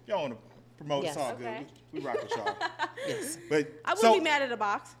 tacos. Y'all want to promote Yes. it's all Okay. good. We rock with y'all. Yes. But I wouldn't so be mad at a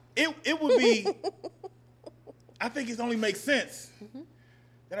box. it would be. I think it only makes sense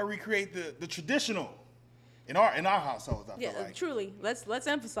that I recreate the traditional in our households. I feel Yeah, like. truly. Let's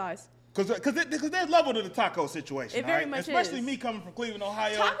emphasize. Because there's level to the taco situation. It very all right? much Especially is. me coming from Cleveland,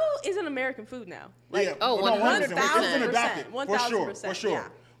 Ohio. Taco is an American food now. Yeah, oh, no, 100%. It's been adopted. For sure. 1000%, For sure. yeah.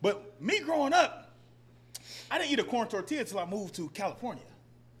 But me growing up, I didn't eat a corn tortilla until I moved to California.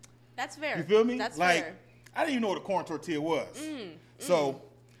 That's fair. You feel me? That's like, fair. I didn't even know what a corn tortilla was. So,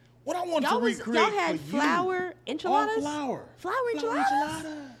 what I wanted Y'all to recreate y'all had for flour you, enchiladas? all flour. Flour enchiladas?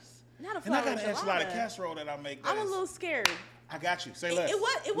 Not a And flour I got an enchilada enchilada. casserole that I make. I'm a that is- little scared. I got you. Say It less.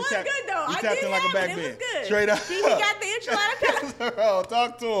 was We good tapped- though. We I tapped did in like a have back it. It was bed. good. Straight up. He got the enchilada casserole. Casserole.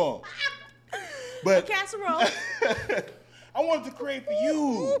 Talk to him. But casserole. I wanted to create for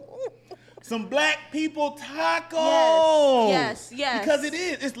you some black people tacos. Yes, yes. Because it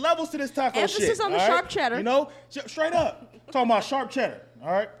is. It's levels to this taco shit. Emphasis on the all sharp cheddar. You know, straight up. Talking about sharp cheddar.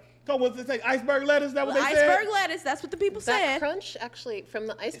 All right. What's it say? Iceberg lettuce? Is that what they said? Iceberg lettuce. That's what the people That said. crunch actually from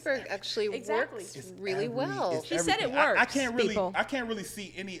the iceberg actually Exactly. works It's really well. it's She said it everything. I works, can't really. people. I can't really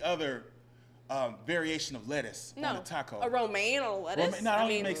see any other variation of lettuce on a taco. A romaine on a lettuce. No, that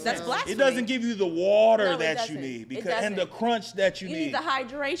don't even make that's sense. blasphemy. It doesn't give you the water No, it that you doesn't. need It because and the doesn't. crunch that you You need. need the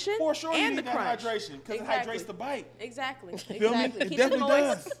hydration For sure, you and need the that crunch. hydration because it Exactly. hydrates the bite. Exactly. Feel me? Exactly. It Keeps definitely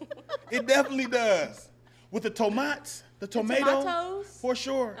moist. does. It definitely does. With the tomates, the tomato, tomatoes. for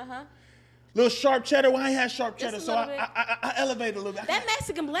sure. Uh-huh. Little sharp cheddar. Well, I ain't had sharp Just cheddar, a so little bit. I elevated a little bit. That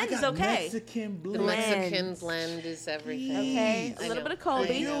Mexican blend is okay. Mexican The blend. Mexican blend is everything. Okay, I a little know. bit of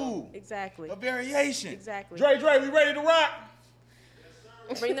Colby. You. Exactly. A variation. Exactly. Dre, we ready to rock?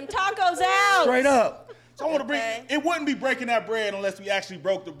 Bring them tacos out. Straight up. So I want to bring. Okay. It wouldn't be breaking that bread unless we actually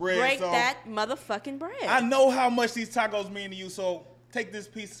broke the bread. Break so that motherfucking bread. I know how much these tacos mean to you, so take this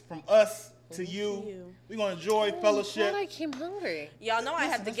piece from us to you. We're gonna enjoy fellowship. I came hungry. Y'all know I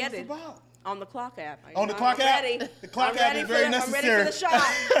have to That's get what it it's about. on the clock app. On the clock app? Ready. The clock I'm app ready is very I'm necessary. ready for the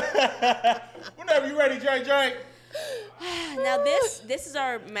shot. Whenever you're ready, Dre. Now this is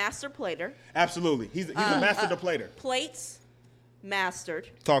our master plater. Absolutely. He's a master deplater. Plates mastered.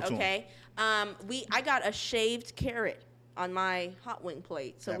 Talk to him. Okay. I got a shaved carrot on my hot wing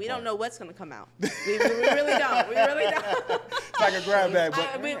plate, so That we part. don't know what's gonna come out. We really don't. We really don't. It's like a grab bag,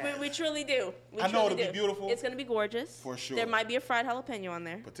 but We truly do. We I know truly it'll be do. beautiful. It's gonna be gorgeous. For sure. There might be a fried jalapeno on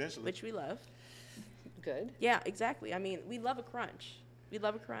there. Potentially. Which we love. Good. Yeah, exactly. I mean, we love a crunch. We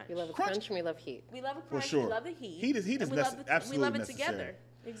love a crunch. We love a Crunch. crunch and we love heat. We love a crunch. sure. We love the heat. Heat is and we love absolutely we love it necessary. together.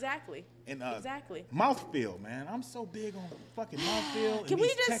 Exactly. and exactly. mouthfeel, man. I'm so big on fucking mouthfeel. Can and we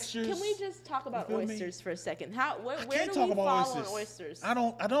these just textures. can we just talk about You feel me? oysters for a second? Where Can't do talk we about fall oysters. on oysters? I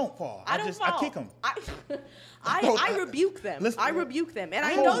don't fall. I don't just fall. I kick them. I rebuke them. Listen, I rebuke them, and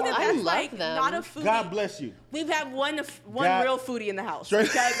I oh, know that I that's love like them. not a foodie. God bless you. We've had one God- real foodie in the house Straight-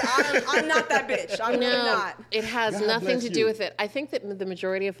 because I'm not that bitch. I'm really not. It has God nothing bless to do you. with it. I think that the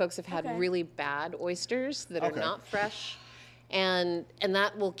majority of folks have had Okay. really bad oysters that are Okay. not fresh. And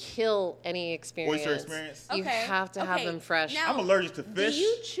that will kill any experience. Oyster experience? You Okay. have to have Okay. them fresh. Now- I'm allergic to fish.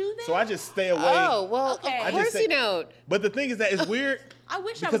 you chew So I just stay away. Oh, well, Okay. I of just course say- you don't. But the thing is that it's weird. I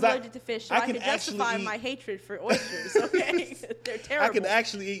wish I because was allergic to fish so I can could actually justify eat- my hatred for oysters. Okay, they're terrible. I can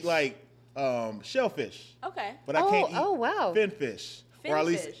actually eat like shellfish, Okay. but I can't eat wow. fin fish, or at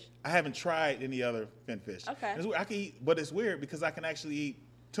least Finfish. I haven't tried any other fin fish. Okay. It's weird. I can eat, but it's weird because I can actually eat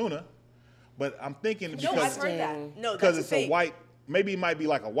tuna, but I'm thinking No, I've because heard that. No, because that's it's the a thing. white, maybe it might be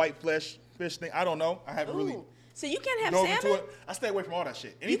like a white fish thing. I don't know. I haven't really Ooh. So you can't have dove into salmon? it. I stay away from all that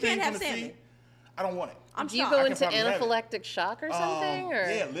shit. You Anything can't have from the sea, salmon. I don't want it. I'm Do you shocked. go can into probably have it. anaphylactic shock or something? Or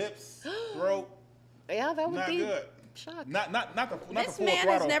Yeah, lips, throat, yeah, that would not be good. shock. Not the This full man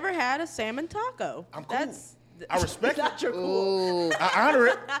throttle. has never had a salmon taco. I'm cool. That's I respect it. Not your cool. Ooh. I honor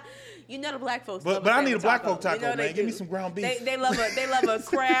it. You know the black folks. But- love but I salmon need a black folk You taco, know they man. Give me do. some ground beef. They love a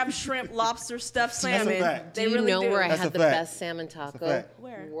crab, shrimp, lobster stuffed a salmon. fact. They Do you really know do. where I That's had a the fact. best salmon taco? fact.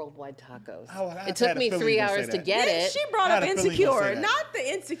 Where? Worldwide Tacos. Oh, I it had took a me feeling 3 you were gonna hours say to that. get Yeah, it. she brought I up had a feeling you were gonna Insecure, say that. not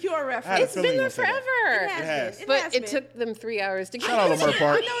the Insecure I had a reference. It's feeling been you there were gonna say that. forever. It has has. been. It But has it been. took them 3 hours to get Shout out it. to Mer I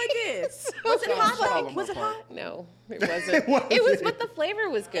Park. know it did. Was it hot Shout out though? to Was Mer it Park. hot? No, it wasn't. Was It was, it? but the flavor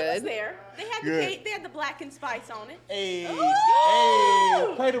was It good. was there. They had the Good. cake. They had the blackened spice on it. Hey, Ooh!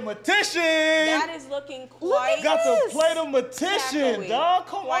 hey, plate-o-matician. That is looking quite. Got the Taco-y. plate-o-matician, dog.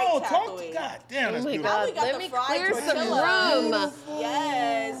 Come Quite on, talk taco-y. to God damn, Oh that's my beautiful. God. We got Let the me fried clear some tortilla. room.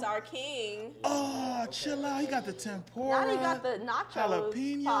 Yes, our king. Oh, chill out. He got the tempura. Now he got the nachos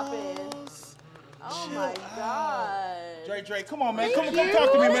jalapenos. popping. Oh Chill my out. God. Drake, come on, man. Thank Come you.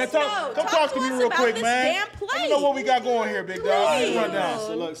 talk to me, Let man. us know. Come Talk talk to to me us real about quick, this man. damn Let me know what we got going here, big dog. Let's Please. run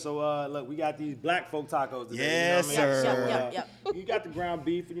down. So look, we got these black folk tacos today. Yes, you know what I mean? sir. Yep. You got the ground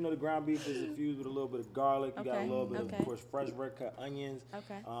beef. You know the ground beef is infused with a little bit of garlic. You got a Okay, little bit okay. of course, fresh red cut onions.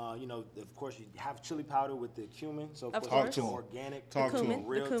 Okay. You know, of course, you have chili powder with the cumin. So Of course, course. it's Talk to 'em. organic. Talk to 'em. cumin,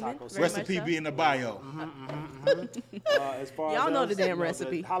 Real the cumin, taco very sauce. Recipe much so. be in the bio. As far Y'all as know else, the damn you know,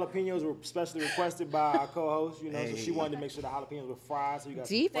 recipe. The jalapenos were specially requested by our co-host. You know, so she Hey. wanted to make sure the jalapenos were fried. So you got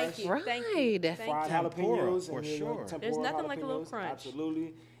some Deep fresh Thank you. fried. Thank you. Thank fried you. Tempura, jalapenos for and sure. tempura There's nothing like a little jalapenos, crunch.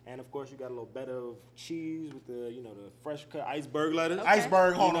 Absolutely. And of course, you got a little bed of cheese with the, you know, the fresh cut iceberg lettuce. Okay.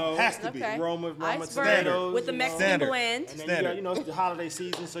 Iceberg, hold You on. know, Has to be. Okay. Roma Iceberg tomatoes. with the you know. Mexican Standard. blend. And then you Standard. got, you know, it's the holiday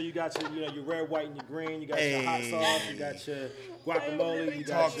season, so you got your, you know, your red, white, and your green. You got your hot Hey. sauce. You got your guacamole. You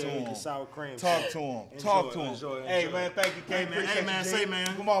Talk got to your, 'em. your sour cream. Talk So to him. enjoy, Talk to him. enjoy, Hey, enjoy. man, thank you, King. Hey, man, Appreciate hey, man, you, say, G. man.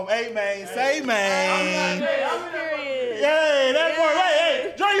 Come on, hey, man. Say, man. Period. Hey, that boy, Yes.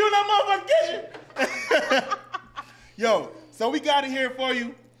 hey, Dre, you in that motherfucking kitchen. Yo, so we got it here for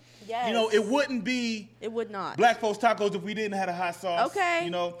you. Yes. You know, it wouldn't be It would not. Black Folks Tacos if we didn't have a hot sauce. Okay. You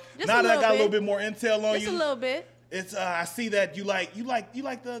know, Just now a that I little got a little bit. bit more intel on Just you, a little bit. it's I see that you like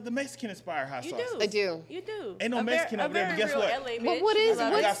the Mexican inspired hot You sauce. do. I do. You do. Ain't no A Mexican a over there, but very guess real what? LA But bitch. what is I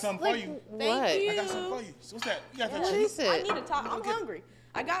love I it. got something for like, you. Thank what? you. I got something for you. So what's that? You got that What cheese? is it? I need to talk. I'm hungry.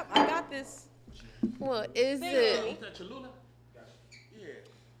 I got this. What is Thing it? with me. Cholula? Yeah.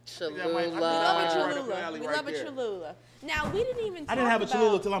 Cholula. That might- We love a Right up your Cholula. alley We right love a there. Cholula. Now we didn't even. I didn't have a talk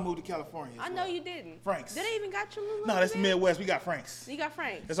Cholula about- till I moved to California. I know you didn't. Frank's. Did they even got Cholula? No, over that's the there? Midwest. We got Frank's. You got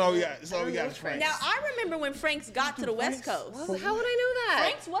Frank's. That's all we got. That's all we got is Frank's. Now I remember when Frank's got to the West Coast. How would I know that?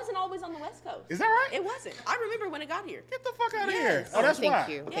 Frank's wasn't always on the West Coast. Is that right? It wasn't. I remember when it got here. Get the fuck out of Yes. here. Oh, that's Thank why.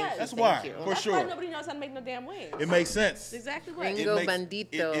 you. Yes. That's Thank why. you. For That's sure. why nobody knows how to make no damn wings. It makes sense. That's exactly what. Ringo It makes,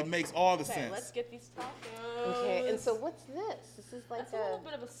 Bandito. it makes all the Okay, sense. let's get these tacos. Okay, and so what's this? This is like That's a little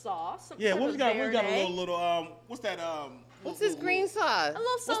bit of a sauce. Some Yeah, sort what we of got? We got a verde. little what's that What's this green sauce? A little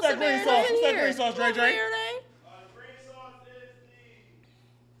What's salsa that green verde sauce? in What's that here. green sauce, Dre Little Dre? verde. The green sauce is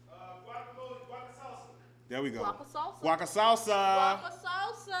the guaca salsa. There we go. Guaca salsa. Guaca salsa. Guaca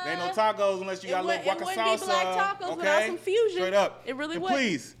salsa. There ain't no tacos unless you got a little guaca It wouldn't salsa. be black tacos okay? without some fusion. Straight up. It really and would.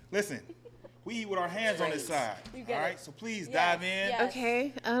 please, listen. We eat with our hands on this side. You get All right? it. So please Yes, dive in. yes.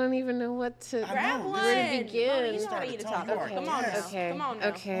 Okay, I don't even know what to. I Grab know. one. Where to begin? Mama, you know how to Started eat a telling taco. you are Come on now. guest. Okay. Come on now. Oh,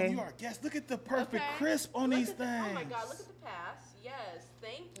 Okay. you are a guest. Look at the perfect Okay. crisp on Look these at things. the- Oh my God! Look at the pass. Yes,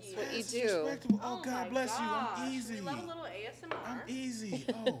 thank you. what you It's do. respectable. Oh, my God bless you. gosh. I'm easy. We love a little ASMR. I'm easy.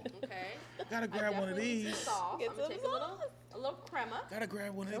 Oh, Okay. gotta grab one of definitely need some these. sauce. Get I'm gonna some take a little crema. Gotta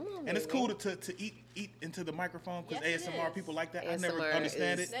grab one of Come these. on, And it's baby. cool to eat into the microphone because Yes, it ASMR is. people like that. I never ASMR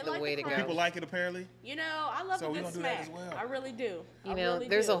understand is it. They the like way the to crunch. go. People like it apparently. You know, I love So a we good gonna do that smack. as well. I really do. You I know, really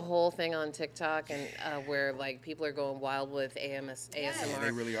there's do. a whole thing on TikTok and where like people are going wild with ASMR. Yes.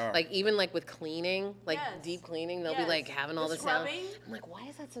 They really are. Like even like with cleaning, like Yes. deep cleaning, they'll Yes. be like having all The the sound. scrubbing. I'm like, why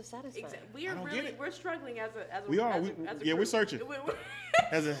is that so satisfying? Exactly. We are I don't get really it. we're struggling as a We are. as We- a, as a yeah, we're group. searching.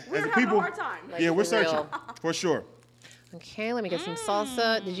 As a We're having people. a hard time. Like, Yeah, we're for searching real. for sure. Okay, let me get some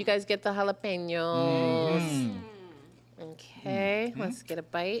salsa. Did you guys get the jalapenos? Mm. Okay, let's get a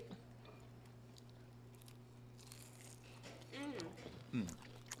bite.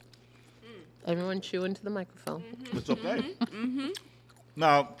 Everyone chew into the microphone. It's okay.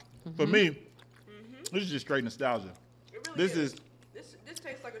 Now, for me, this is just straight nostalgia. It really This is this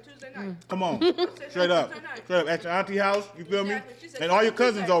tastes like a Tuesday night. come on, straight up, straight up at your auntie house. You feel me? Exactly. She said And all your Taco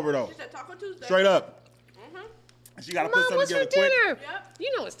cousins Tuesday. over though. She said Taco Tuesday. Straight up. And she got to put Mom, something what's for together quick. dinner? Yep.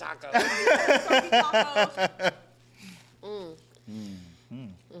 You know it's tacos. Tacos.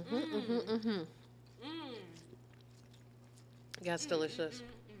 Yeah, it's delicious.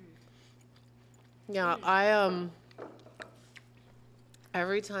 Yeah,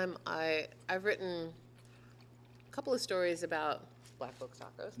 every time I've written a couple of stories about Black folks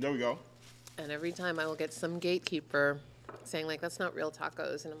tacos, There we go. and every time I will get some gatekeeper saying like that's not real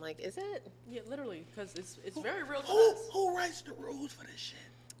tacos, and I'm like, is it? Yeah, literally, because it's very real to Who us. who writes the rules for this shit?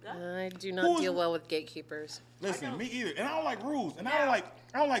 I do Who not is- deal well with gatekeepers. Listen, me either. And I don't like rules. And Yeah.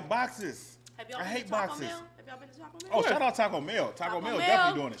 I don't like boxes. Have y'all I been hate to Taco boxes. Bell? Have y'all been to Taco Bell? Oh, shout out Taco Mel. Taco Mel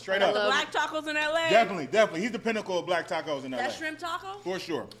definitely doing it. Straight The up. black tacos in LA. Definitely. He's the pinnacle of black tacos in LA. That shrimp taco For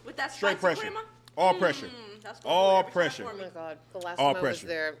sure. with that Straight spicy pressure. crema? All pressure. That's going All every time pressure. for Oh me. my god, the last All time pressure.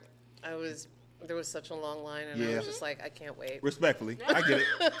 I was there. There was such a long line, and I Yeah. was just like, I can't wait. Respectfully. I get it.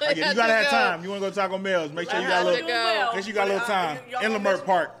 I get it. You had gotta to have go. time. You wanna go to Taco Mel's. Make sure you got a had to little go. make sure you got a little time. Y'all In gonna Lamert miss-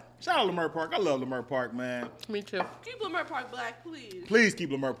 Park. Shout out Lamert Park. I love Lamert Park, man. Me too. Keep Lamar Park black, please. Please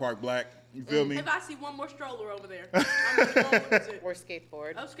keep Lamert Park black. You feel me? If I see one more stroller over there, I'm just going to lose it. Or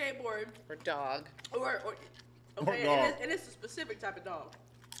skateboard, A skateboard, or dog. or okay, dog. and it's a specific type of dog.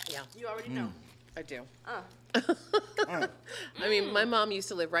 Yeah, You already know. I do. Uh, I mean, my mom used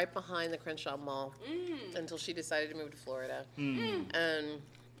to live right behind the Crenshaw Mall until she decided to move to Florida,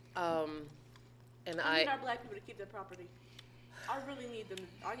 and I need I our black people to keep their property. I really need them.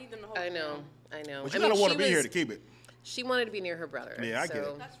 I need them to hold. I it know, down. I know. but I you gotta mean, want to she be here was- to keep it. She wanted to be near her brother. Yeah, I get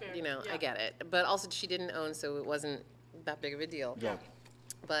so, it. That's fair. You know, Yeah. I get it. But also, she didn't own, so it wasn't that big of a deal. Yeah.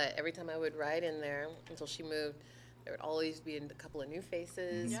 But every time I would ride in there until she moved, there would always be a couple of new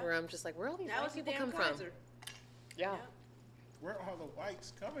faces Yeah. where I'm just like, where all these That white was the people damn come from? Kaiser. Yeah. Where are the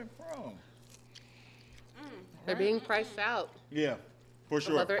whites coming from? They're being priced out Yeah, for of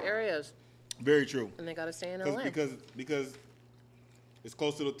sure. other areas, Very true. and they got to stay in LA. Because it's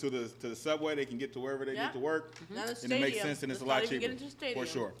close to the subway, they can get to wherever they Yeah. need to work, Now the and it makes stadium. sense and it's a Let's lot not even cheaper. get into the stadium.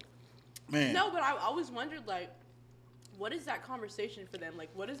 For sure. Man. No, but I always wondered, like, what is that conversation for them? Like,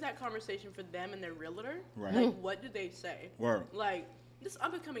 what is that conversation for them and their realtor? Right. Like, what do they say? Word. Like, this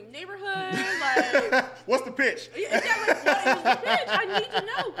up-and-coming neighborhood, like... What's the pitch? Yeah, exactly. What is the pitch? I need to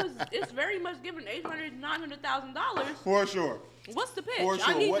know because it's very much given $800,000, $900,000. For sure. What's the pitch? For I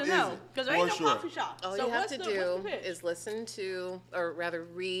sure. need What to is know it? because there ain't For no sure. coffee shop. All so you have what's to the, do what's the pitch? is listen to, or rather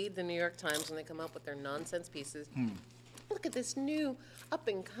read the New York Times when they come up with their nonsense pieces. Look at this new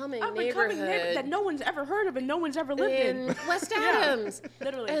up-and-coming up-and-coming neighborhood neighborhood that no one's ever heard of and no one's ever lived in in. West Yeah, Adams.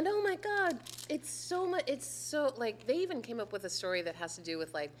 literally. And oh my God, it's so much. It's so like they even came up with a story that has to do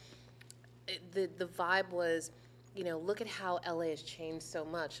with like the vibe was look at how LA has changed so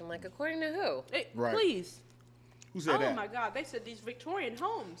much. I'm like, according to who? Hey, Right. please. Who said that? Oh my God! They said these Victorian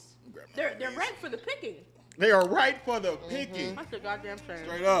homes, Grab my they're keys. ripe for the picking. They are right for the picking. That's the goddamn shame.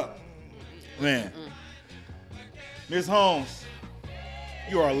 Straight up. Man. Ms. Holmes,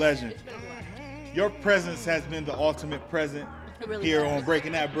 you are a legend. It's been a blast. Your presence has been the ultimate present It really here has. on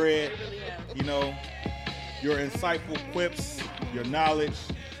Breaking That Bread. It really has. You know, your insightful quips, your knowledge,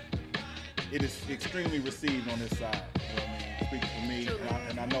 it is extremely received on this side. You know what I mean? Speaking for me,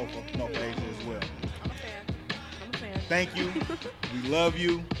 and I know for Asia as well. I'm a fan. I'm a fan. Thank you. We love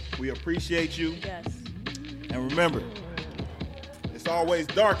you. We appreciate you. Yes. And remember, it's always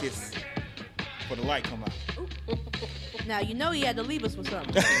darkest for the light come out. Now you know he had to leave us with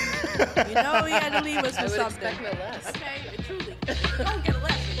something. You know he had to leave us I with would something. expect no less. Okay, truly. Don't get a